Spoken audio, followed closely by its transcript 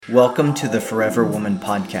Welcome to the Forever Woman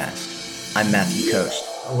podcast. I'm Matthew Coast.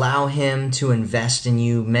 Allow him to invest in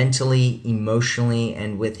you mentally, emotionally,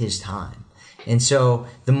 and with his time. And so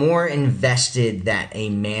the more invested that a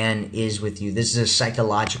man is with you, this is a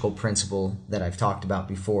psychological principle that I've talked about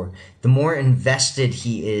before. The more invested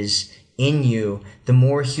he is in you, the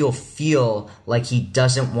more he'll feel like he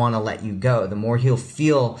doesn't want to let you go. The more he'll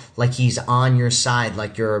feel like he's on your side,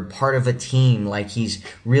 like you're a part of a team, like he's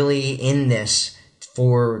really in this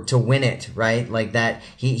to win it, right? Like that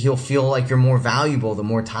he'll feel like you're more valuable the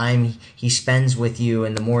more time he spends with you,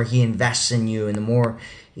 and the more he invests in you, and the more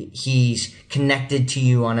he's connected to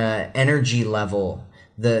you on a energy level,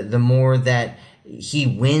 the more that he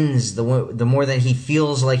wins, the more that he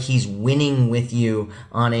feels like he's winning with you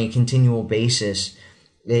on a continual basis.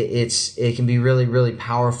 It can be really, really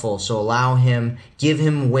powerful. So allow him, give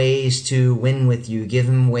him ways to win with you, give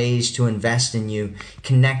him ways to invest in you,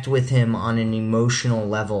 connect with him on an emotional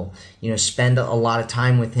level, spend a lot of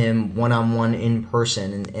time with him one-on-one in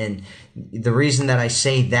person. And the reason that I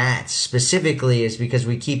say that specifically is because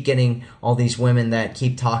we keep getting all these women that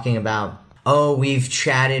keep talking about, oh, we've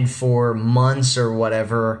chatted for months or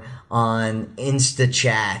whatever on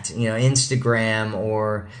Instagram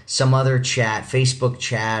or some other chat, Facebook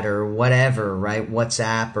chat or whatever, right?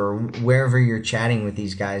 WhatsApp or wherever you're chatting with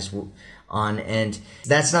these guys on. And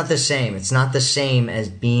that's not the same. It's not the same as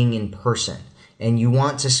being in person. And you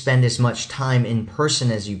want to spend as much time in person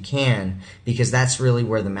as you can, because that's really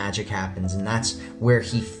where the magic happens. And that's where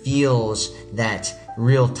he feels that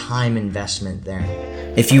real time investment there.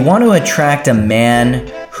 If you want to attract a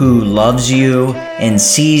man who loves you and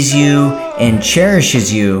sees you and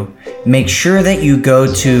cherishes you, make sure that you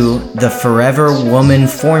go to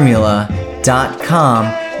theforeverwomanformula.com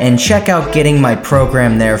and check out getting my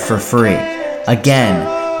program there for free. Again,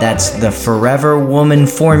 that's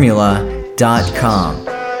theforeverwomanformula.com.